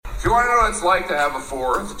If you want to know what it's like to have a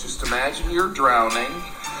fourth, just imagine you're drowning,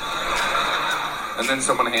 and then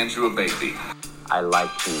someone hands you a baby. I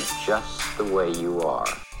like you just the way you are.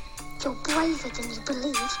 You're braver than you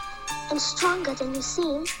believe, and stronger than you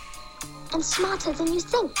seem, and smarter than you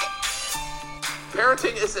think.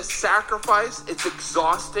 Parenting is a sacrifice. It's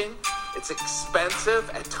exhausting. It's expensive.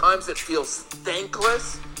 At times it feels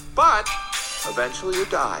thankless, but eventually you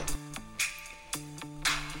die.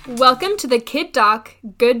 Welcome to the Kid Doc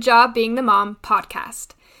Good Job Being the Mom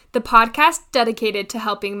podcast, the podcast dedicated to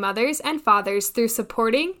helping mothers and fathers through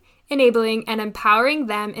supporting, enabling, and empowering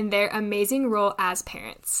them in their amazing role as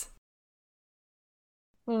parents.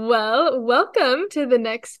 Well, welcome to the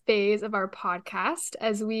next phase of our podcast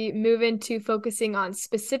as we move into focusing on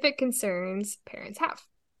specific concerns parents have.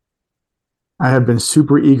 I have been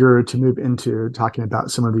super eager to move into talking about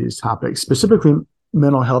some of these topics, specifically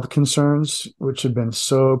mental health concerns, which have been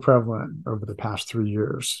so prevalent over the past 3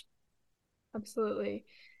 years. Absolutely.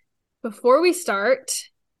 Before we start,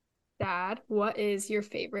 Dad, what is your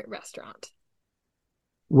favorite restaurant?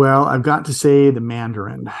 Well, I've got to say the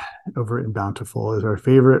Mandarin over in Bountiful is our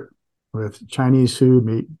favorite, with Chinese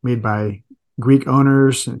food made by Greek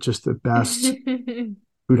owners, and just the best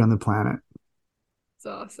food on the planet. It's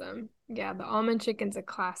awesome. Yeah, the almond chicken's a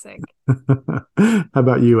classic. How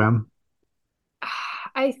about you, Em?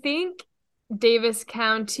 I think Davis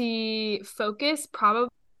County Focus, probably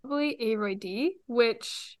Aroy D,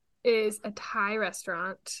 which is a Thai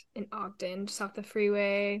restaurant in Ogden, just off the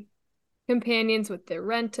freeway. Companions with their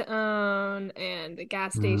rent to own and the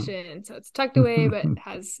gas station. So it's tucked away, but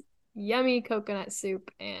has yummy coconut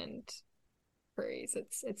soup and curries.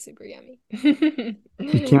 It's super yummy.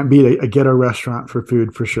 You can't beat a ghetto restaurant for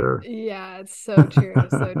food, for sure. Yeah, it's so true.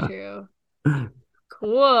 So true.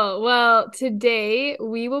 Cool. Well, today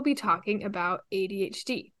we will be talking about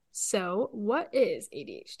ADHD. So what is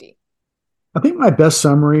ADHD? I think my best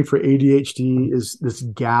summary for ADHD is this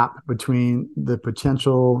gap between the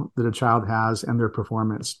potential that a child has and their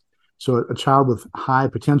performance. So a child with high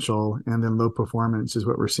potential and then low performance is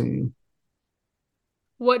what we're seeing.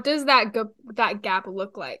 What does that gap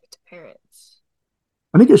look like to parents?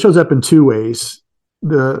 I think it shows up in two ways.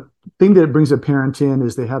 The thing that brings a parent in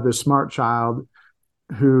is they have this smart child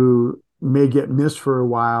who may get missed for a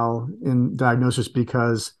while in diagnosis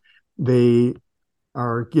because they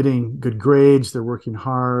are getting good grades, they're working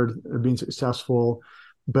hard, they're being successful,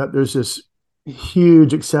 but there's this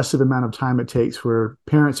huge excessive amount of time it takes where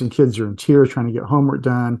parents and kids are in tears trying to get homework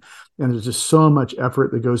done, and there's just so much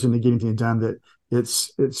effort that goes into getting things done that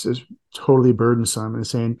it's just totally burdensome, and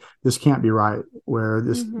saying this can't be right, where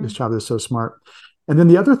this child is so smart. And then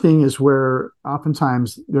the other thing is where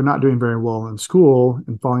oftentimes they're not doing very well in school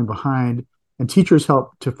and falling behind, and teachers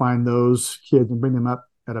help to find those kids and bring them up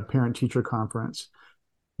at a parent-teacher conference.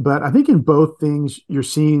 But I think in both things, you're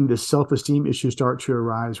seeing this self-esteem issue start to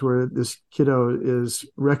arise, where this kiddo is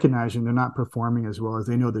recognizing they're not performing as well as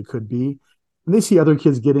they know they could be. And they see other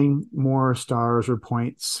kids getting more stars or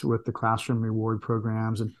points with the classroom reward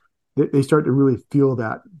programs, and they start to really feel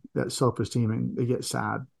that self-esteem, and they get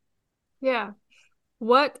sad. Yeah.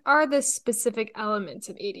 What are the specific elements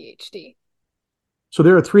of ADHD? So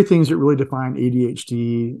there are three things that really define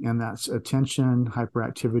ADHD, and that's attention,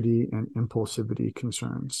 hyperactivity, and impulsivity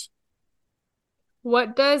concerns.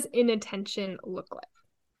 What does inattention look like?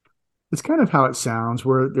 It's kind of how it sounds,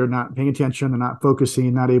 where they're not paying attention, they're not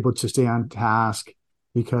focusing, not able to stay on task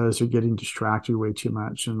because they're getting distracted way too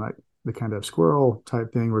much, and like the kind of squirrel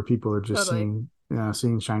type thing where people are just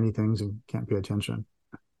seeing shiny things and can't pay attention.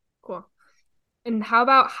 Cool. And how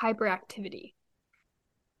about hyperactivity?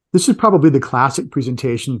 This is probably the classic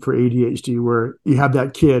presentation for ADHD, where you have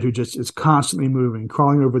that kid who just is constantly moving,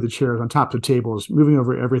 crawling over the chairs, on top of tables, moving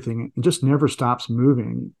over everything, and just never stops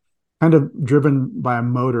moving, kind of driven by a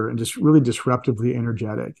motor and just really disruptively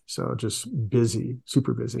energetic. So just busy,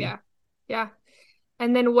 super busy. Yeah.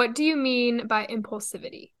 And then what do you mean by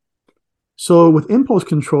impulsivity? So with impulse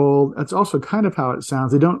control, that's also kind of how it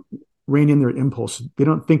sounds. They don't rein in their impulse. They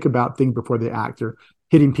don't think about things before they act. They're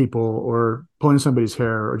hitting people or pulling somebody's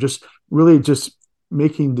hair, or just really just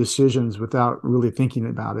making decisions without really thinking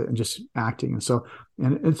about it and just acting.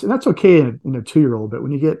 And that's okay in a 2-year-old, but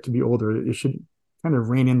when you get to be older, you should kind of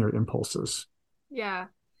rein in their impulses. Yeah.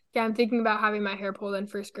 I'm thinking about having my hair pulled in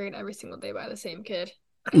first grade every single day by the same kid.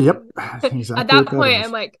 Yep. Exactly. At that point,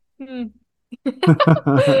 I'm like,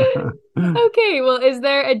 Okay, well, is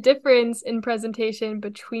there a difference in presentation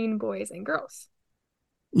between boys and girls?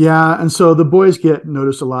 Yeah, and so the boys get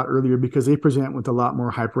noticed a lot earlier because they present with a lot more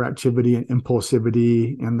hyperactivity and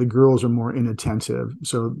impulsivity, and the girls are more inattentive.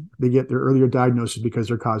 So they get their earlier diagnosis because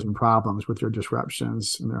they're causing problems with their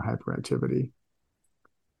disruptions and their hyperactivity.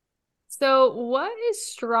 So, what is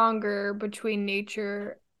stronger between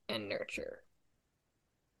nature and nurture?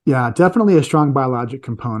 Yeah, definitely a strong biologic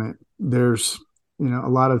component. There's a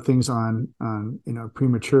lot of things on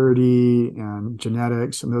prematurity and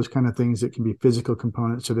genetics and those kind of things that can be physical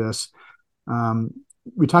components to this. Um,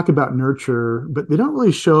 we talk about nurture, but they don't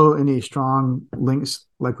really show any strong links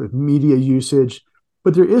like with media usage.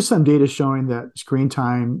 But there is some data showing that screen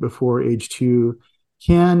time before age 2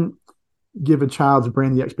 can give a child's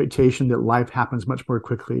brain the expectation that life happens much more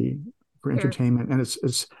quickly for Sure. entertainment, and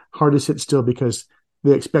it's hard to sit still because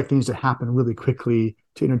they expect things to happen really quickly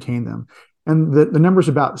to entertain them. And the number is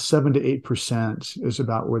about 7 to 8% is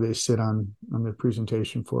about where they sit on the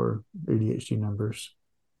presentation for ADHD numbers.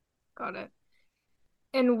 Got it.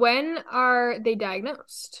 And when are they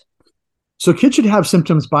diagnosed? So kids should have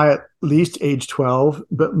symptoms by at least age 12,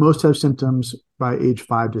 but most have symptoms by age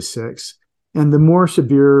 5 to 6. And the more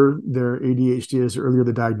severe their ADHD is, the earlier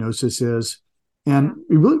the diagnosis is. And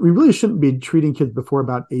we really shouldn't be treating kids before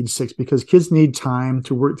about age 6 because kids need time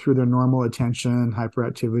to work through their normal attention,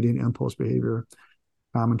 hyperactivity, and impulse behavior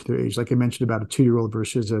common to their age. Like I mentioned about a 2-year-old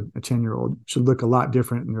versus a 10-year-old should look a lot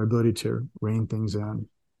different in their ability to rein things in.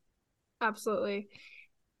 Absolutely.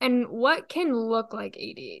 And what can look like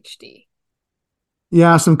ADHD?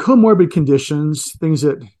 Yeah, some comorbid conditions, things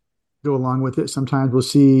that go along with it. Sometimes we'll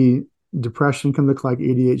see depression can look like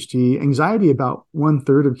ADHD. Anxiety, about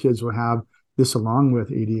 1/3 of kids will have this along with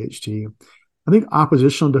ADHD. I think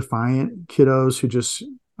oppositional defiant kiddos who just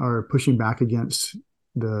are pushing back against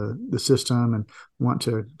the system and want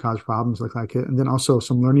to cause problems look like it. And then also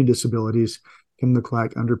some learning disabilities can look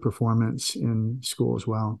like underperformance in school as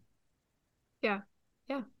well. Yeah.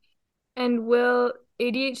 Yeah. And will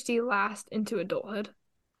ADHD last into adulthood?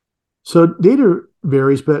 So data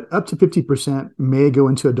varies, but up to 50% may go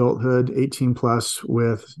into adulthood, 18 plus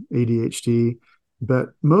with ADHD. But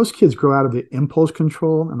most kids grow out of the impulse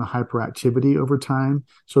control and the hyperactivity over time.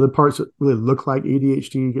 So the parts that really look like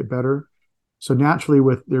ADHD get better. So naturally,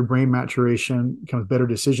 with their brain maturation comes better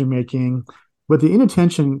decision making. But the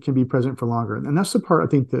inattention can be present for longer. And that's the part I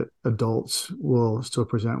think that adults will still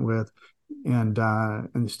present with and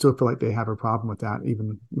still feel like they have a problem with that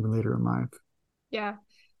even later in life. Yeah.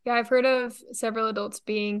 Yeah, I've heard of several adults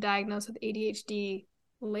being diagnosed with ADHD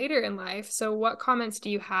later in life. So what comments do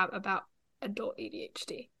you have about adult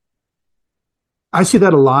ADHD? I see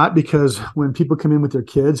that a lot because when people come in with their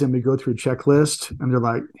kids and we go through a checklist and they're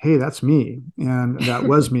like, hey, that's me. And that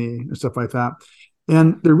was me and stuff like that.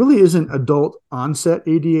 And there really isn't adult onset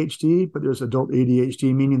ADHD, but there's adult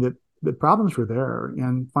ADHD, meaning that the problems were there.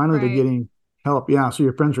 And finally, they're getting help. Yeah. So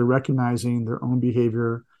your friends are recognizing their own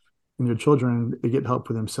behavior in their children. They get help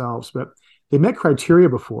for themselves. But they met criteria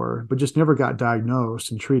before, but just never got diagnosed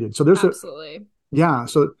and treated. So there's Absolutely.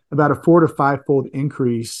 So about a 4 to 5-fold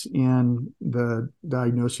increase in the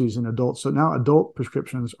diagnoses in adults. So now adult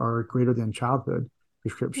prescriptions are greater than childhood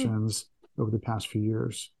prescriptions over the past few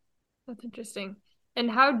years. That's interesting.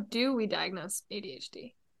 And how do we diagnose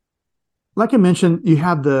ADHD? Like I mentioned, you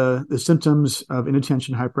have the symptoms of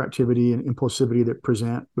inattention, hyperactivity, and impulsivity that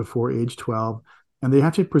present before age 12, and they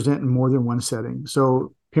have to present in more than one setting.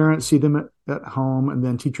 So parents see them at home, and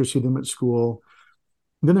then teachers see them at school.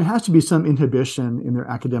 Then there has to be some inhibition in their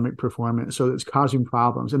academic performance, so it's causing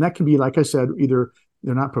problems. And that can be, like I said, either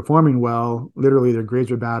they're not performing well, literally their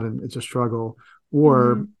grades are bad and it's a struggle,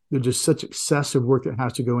 or they're just such excessive work that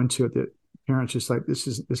has to go into it that parents just like,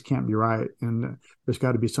 this can't be right. And there's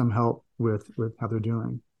got to be some help with how they're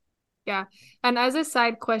doing. Yeah. And as a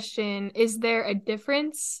side question, is there a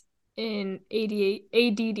difference in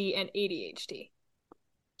ADD and ADHD?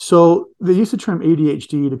 So they use the term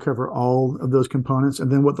ADHD to cover all of those components.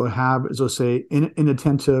 And then what they'll have is they'll say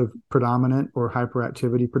inattentive predominant or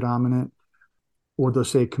hyperactivity predominant, or they'll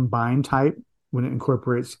say combined type when it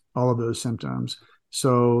incorporates all of those symptoms.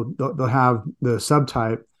 So they'll have the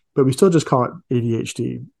subtype, but we still just call it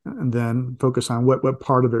ADHD and then focus on what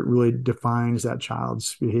part of it really defines that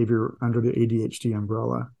child's behavior under the ADHD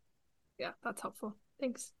umbrella. Yeah, that's helpful.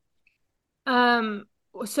 Thanks.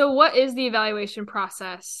 So what is the evaluation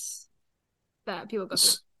process that people go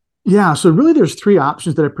through? Yeah, so really there's 3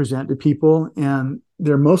 options that I present to people, and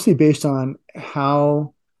they're mostly based on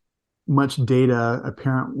how much data a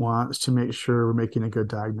parent wants to make sure we're making a good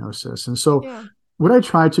diagnosis. And so what I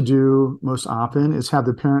try to do most often is have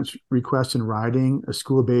the parents request in writing a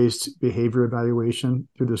school-based behavior evaluation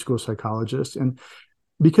through the school psychologist. And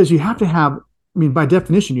because you have to have I mean, by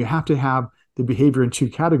definition, you have to have the behavior in two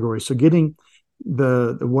categories. So getting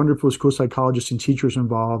the wonderful school psychologists and teachers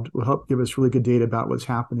involved will help give us really good data about what's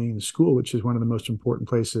happening in school, which is one of the most important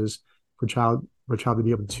places for a child to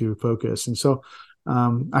be able to focus. And so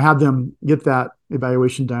I have them get that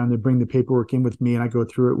evaluation done. They bring the paperwork in with me, and I go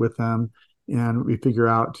through it with them, and we figure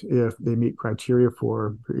out if they meet criteria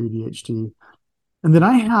for ADHD. And then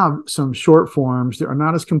I have some short forms that are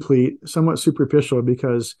not as complete, somewhat superficial,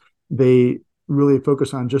 because they really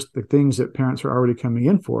focus on just the things that parents are already coming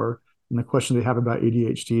in for and the question they have about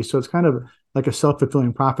ADHD. So it's kind of like a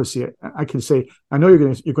self-fulfilling prophecy. I can say, I know you're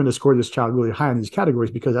going to score this child really high in these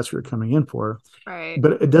categories because that's what you're coming in for. Right.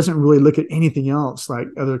 But it doesn't really look at anything else, like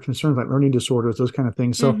other concerns like learning disorders, those kind of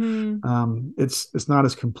things. So it's not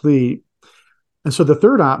as complete. And so the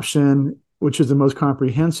third option, which is the most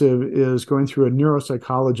comprehensive, is going through a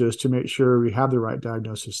neuropsychologist to make sure we have the right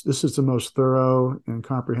diagnosis. This is the most thorough and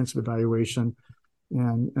comprehensive evaluation.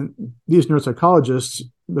 And these neuropsychologists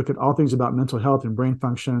look at all things about mental health and brain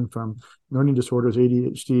function, from learning disorders,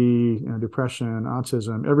 ADHD, depression,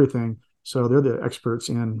 autism, everything. So they're the experts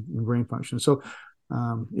in brain function. So,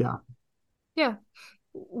 yeah. Yeah.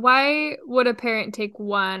 Why would a parent take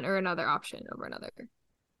one or another option over another?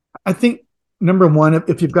 I think, number one,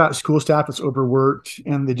 if you've got school staff that's overworked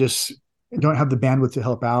and they just don't have the bandwidth to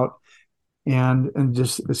help out, and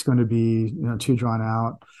just it's going to be too drawn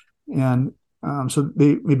out, and so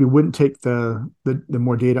they maybe wouldn't take the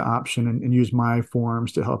more data option and use my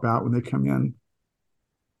forms to help out when they come in.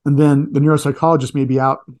 And then the neuropsychologist may be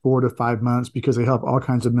out 4 to 5 months because they help all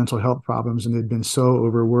kinds of mental health problems, and they've been so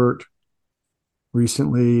overworked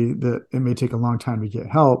recently that it may take a long time to get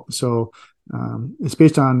help. So it's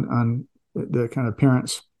based on the kind of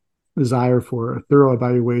parents' desire for a thorough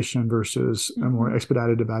evaluation versus a more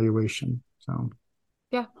expedited evaluation. So,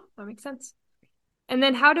 yeah, that makes sense. And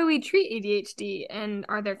then how do we treat ADHD, and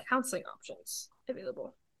are there counseling options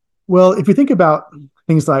available? Well, if you think about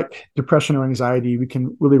things like depression or anxiety, we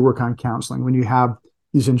can really work on counseling. When you have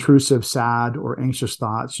these intrusive, sad, or anxious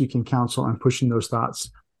thoughts, you can counsel on pushing those thoughts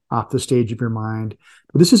off the stage of your mind.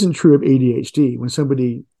 But this isn't true of ADHD. When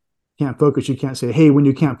somebody can't focus, you can't say, hey, when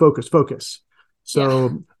you can't focus, focus.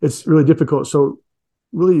 So it's really difficult. So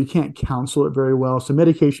really, you can't counsel it very well. So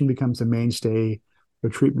medication becomes the mainstay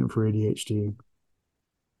of treatment for ADHD.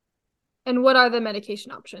 And what are the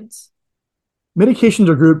medication options? Medications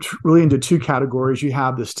are grouped really into two categories. You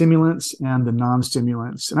have the stimulants and the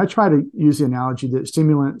non-stimulants. And I try to use the analogy that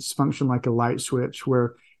stimulants function like a light switch,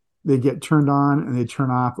 where they get turned on and they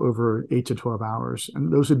turn off over 8 to 12 hours.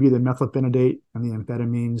 And those would be the methylphenidate and the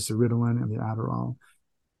amphetamines, the Ritalin and the Adderall.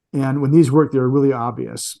 And when these work, they're really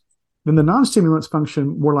obvious. Then the non-stimulants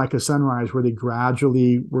function more like a sunrise, where they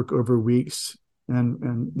gradually work over weeks,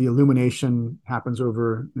 and the illumination happens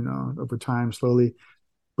over time slowly.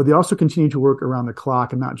 But they also continue to work around the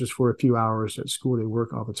clock, and not just for a few hours at school. They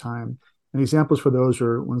work all the time. And examples for those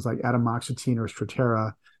are ones like atomoxetine or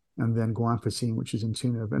Strattera, and then guanfacine, which is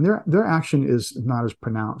Intuniv. And their action is not as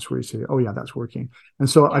pronounced, where you say, oh yeah, that's working. And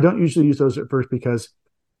so I don't usually use those at first because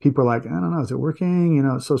people are like, I don't know, is it working?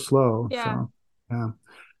 It's so slow. Yeah. So,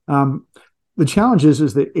 yeah. The challenge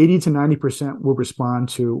is that 80 to 90% will respond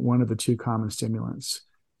to one of the two common stimulants.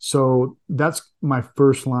 So that's my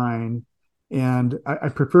first line. And I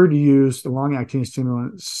prefer to use the long-acting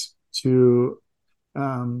stimulants to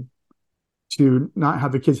not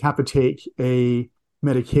have the kids have to take a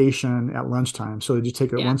medication at lunchtime. So they just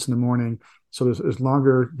take it once in the morning. So there's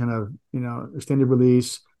longer kind of, extended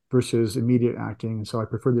release versus immediate acting. And so I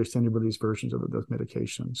prefer the extended release versions of those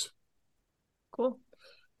medications. Cool.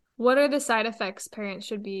 What are the side effects parents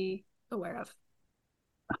should be aware of?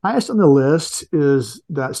 Highest on the list is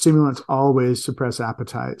that stimulants always suppress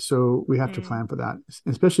appetite. So we have to plan for that.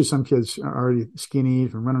 Especially some kids are already skinny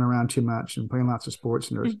from running around too much and playing lots of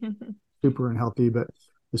sports, and they're super unhealthy, but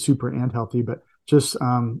just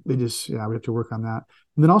we have to work on that.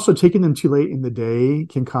 And then also taking them too late in the day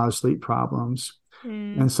can cause sleep problems.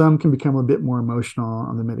 And some can become a bit more emotional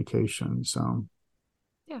on the medication. So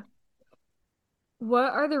yeah.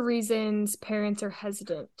 What are the reasons parents are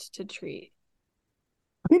hesitant to treat?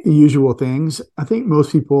 I think the usual things. I think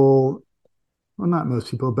most people, well, not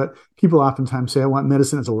most people, but people oftentimes say, I want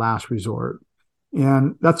medicine as a last resort.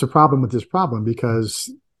 And that's a problem with this problem,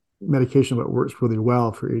 because medication is what works really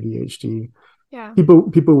well for ADHD. Yeah.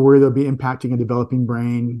 People worry they'll be impacting a developing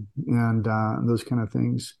brain and those kind of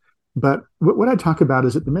things. But what I talk about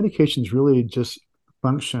is that the medications really just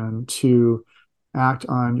function to act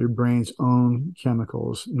on your brain's own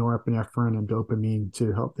chemicals, norepinephrine and dopamine,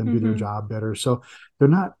 to help them do their job better. So they're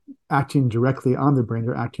not acting directly on the brain.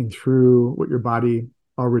 They're acting through what your body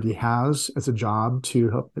already has as a job to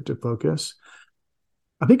help it to focus.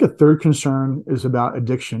 I think a third concern is about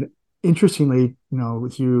addiction. Interestingly,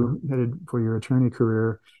 with you headed for your attorney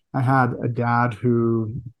career, I had a dad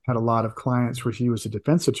who had a lot of clients where he was a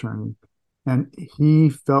defense attorney. And he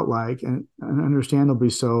felt like, and understandably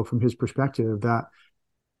so from his perspective, that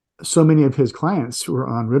so many of his clients were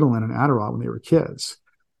on Ritalin and Adderall when they were kids.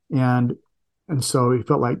 And so he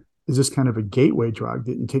felt like, is this kind of a gateway drug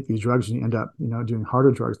that you take these drugs and you end up, doing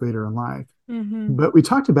harder drugs later in life? Mm-hmm. But we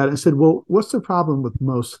talked about it and said, well, what's the problem with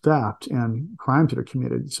most theft and crimes that are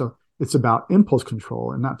committed? So it's about impulse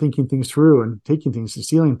control and not thinking things through and taking things and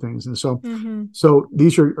stealing things. And so, so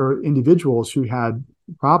these are individuals who had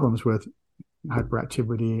problems with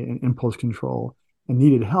hyperactivity and impulse control and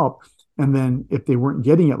needed help. And then if they weren't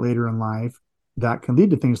getting it later in life, that can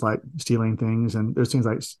lead to things like stealing things. And there's things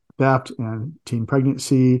like theft and teen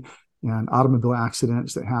pregnancy and automobile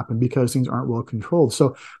accidents that happen because things aren't well controlled.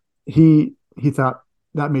 So he thought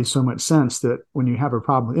that made so much sense that when you have a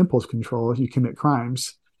problem with impulse control, you commit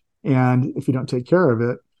crimes. And if you don't take care of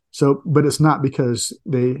it, but it's not because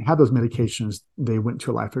they had those medications, they went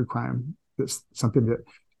to a life of crime. It's something that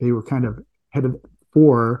they were kind of headed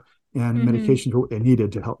for, and medications were what they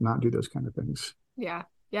needed to help not do those kind of things. Yeah.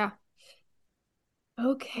 Yeah.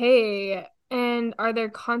 Okay. And are there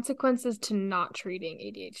consequences to not treating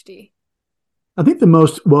ADHD? I think the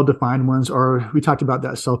most well-defined ones are, we talked about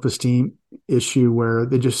that self-esteem issue where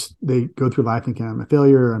they go through life thinking I'm a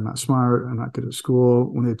failure, I'm not smart, I'm not good at school,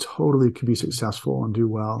 when they totally could be successful and do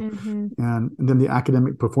well. And then the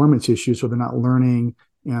academic performance issue, so they're not learning,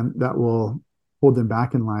 and that will hold them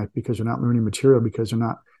back in life because they're not learning material, because they're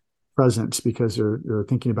not present, because they're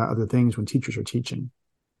thinking about other things when teachers are teaching.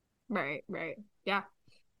 Right. Yeah.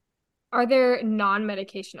 Are there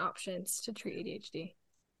non-medication options to treat ADHD?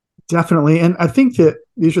 Definitely. And I think that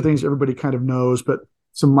these are things everybody kind of knows, but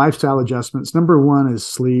some lifestyle adjustments. Number one is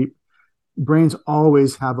sleep. Brains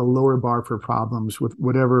always have a lower bar for problems with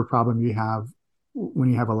whatever problem you have when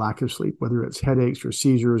you have a lack of sleep, whether it's headaches or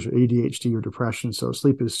seizures or ADHD or depression. So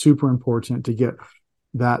sleep is super important to get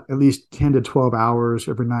that at least 10 to 12 hours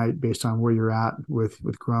every night based on where you're at with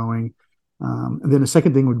growing. And then the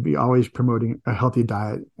second thing would be always promoting a healthy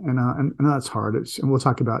diet. And that's hard. And we'll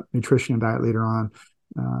talk about nutrition and diet later on,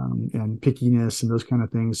 and pickiness and those kind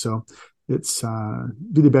of things. So it's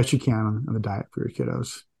do the best you can on the diet for your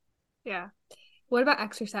kiddos. Yeah. What about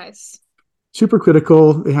exercise? Super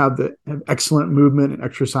critical. They have excellent movement and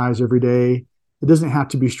exercise every day. It doesn't have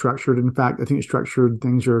to be structured. In fact, I think structured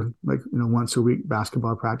things are like, once a week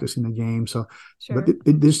basketball practice in the game. So, but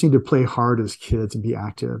they just need to play hard as kids and be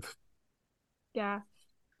active. Yeah.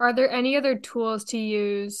 Are there any other tools to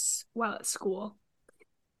use while at school?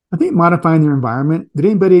 I think modifying their environment. Did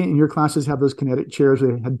anybody in your classes have those kinetic chairs? They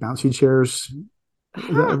had bouncy chairs. I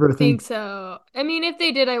don't think so. I mean, if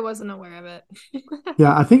they did, I wasn't aware of it.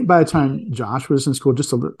 Yeah, I think by the time Josh was in school,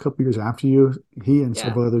 just a couple years after you, he and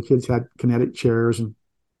several other kids had kinetic chairs, and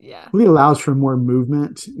really allows for more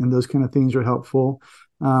movement, and those kind of things are helpful.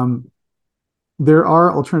 There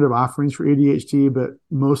are alternative offerings for ADHD, but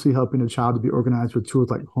mostly helping a child to be organized with tools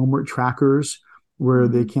like homework trackers, where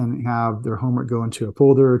they can have their homework go into a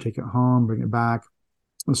folder, take it home, bring it back.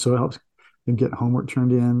 And so it helps them get homework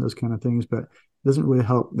turned in, those kind of things, but it doesn't really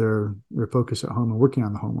help their focus at home and working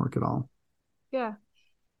on the homework at all. Yeah.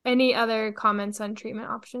 Any other comments on treatment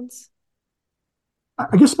options?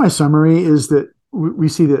 I guess my summary is that we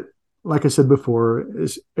see that, like I said before,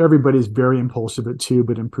 is everybody's very impulsive at 2,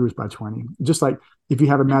 but improves by 20. Just like if you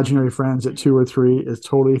have imaginary friends at 2 or 3, it's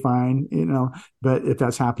totally fine, but if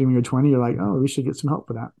that's happening when you're 20, you're like, oh, we should get some help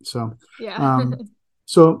for that. So,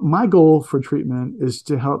 so my goal for treatment is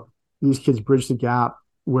to help these kids bridge the gap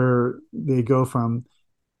where they go from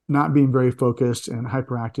not being very focused and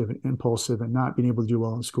hyperactive and impulsive and not being able to do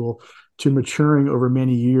well in school to maturing over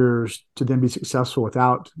many years to then be successful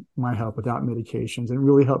without my help, without medications, and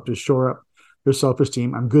really help to shore up their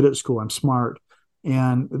self-esteem. I'm good at school, I'm smart,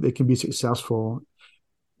 and they can be successful.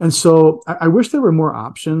 And so I wish there were more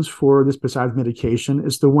options for this besides medication.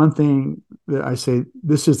 It's the one thing that I say,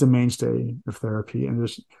 this is the mainstay of therapy, and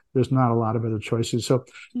there's not a lot of other choices. So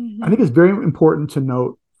I think it's very important to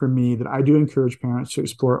note for me that I do encourage parents to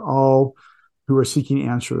explore all who are seeking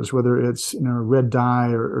answers, whether it's red dye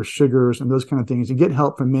or sugars and those kind of things, and get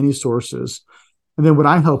help from many sources. And then what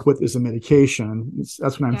I help with is the medication.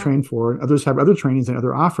 That's what I'm trained for. Others have other trainings and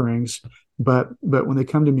other offerings, but when they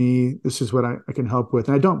come to me, this is what I can help with.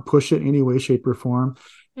 And I don't push it in any way, shape, or form.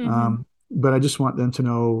 But I just want them to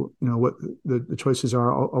know, what the choices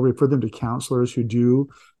are. I'll refer them to counselors who do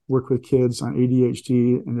work with kids on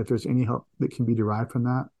ADHD, and if there's any help that can be derived from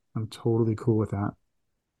that, I'm totally cool with that.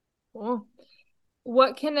 Cool.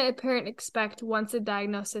 What can a parent expect once a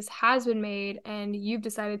diagnosis has been made and you've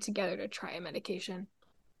decided together to try a medication?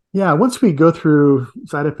 Yeah, once we go through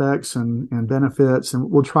side effects and benefits, and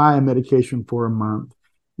we'll try a medication for a month.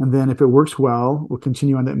 And then if it works well, we'll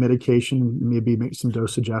continue on that medication and maybe make some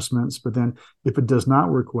dose adjustments. But then if it does not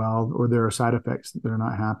work well, or there are side effects that they're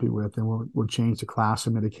not happy with, then we'll change the class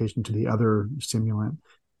of medication to the other stimulant.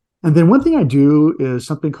 And then one thing I do is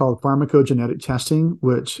something called pharmacogenetic testing,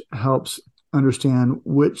 which helps understand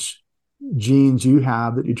which genes you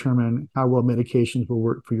have that determine how well medications will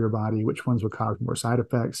work for your body, which ones will cause more side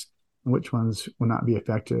effects, and which ones will not be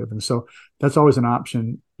effective. And so that's always an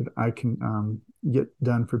option that I can get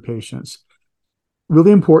done for patients.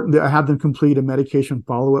 Really important that I have them complete a medication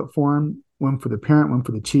follow-up form, one for the parent, one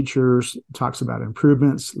for the teachers, talks about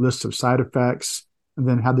improvements, lists of side effects, and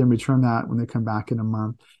then have them return that when they come back in a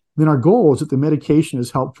month. Then our goal is that the medication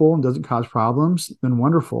is helpful and doesn't cause problems, then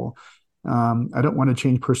wonderful. I don't want to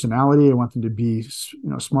change personality. I want them to be,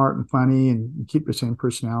 smart and funny and keep the same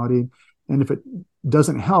personality. And if it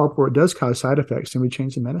doesn't help or it does cause side effects, then we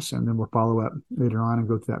change the medicine. Then we'll follow up later on and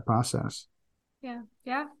go through that process.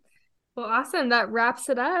 Yeah. Well, awesome. That wraps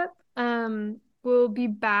it up. We'll be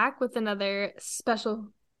back with another special,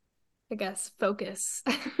 I guess, focus.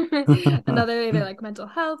 Another either like mental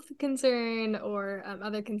health concern or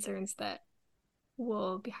other concerns that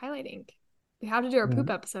we'll be highlighting. We have to do our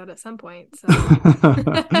poop episode at some point. So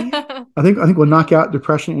I think we'll knock out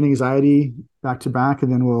depression and anxiety back to back,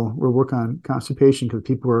 and then we'll work on constipation because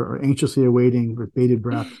people are anxiously awaiting with bated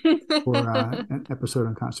breath for an episode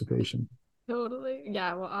on constipation. Totally.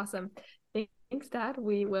 Yeah. Well, awesome. Thanks, Dad.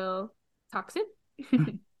 We will talk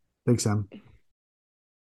soon. Thanks, Sam.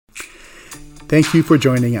 Thank you for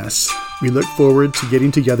joining us. We look forward to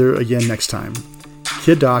getting together again next time.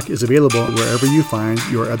 Kid Doc is available wherever you find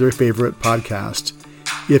your other favorite podcast.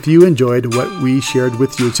 If you enjoyed what we shared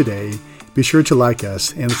with you today, be sure to like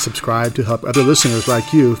us and subscribe to help other listeners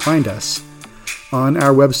like you find us. On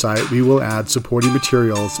our website, we will add supporting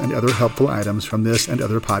materials and other helpful items from this and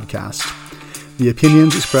other podcasts. The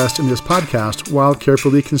opinions expressed in this podcast, while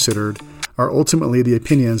carefully considered, are ultimately the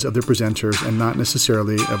opinions of the presenters and not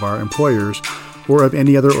necessarily of our employers or of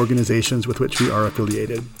any other organizations with which we are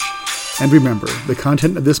affiliated. And remember, the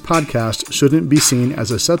content of this podcast shouldn't be seen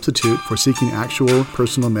as a substitute for seeking actual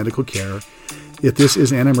personal medical care. If this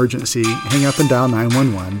is an emergency, hang up and dial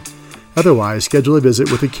 911. Otherwise, schedule a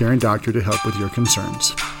visit with a caring doctor to help with your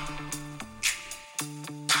concerns.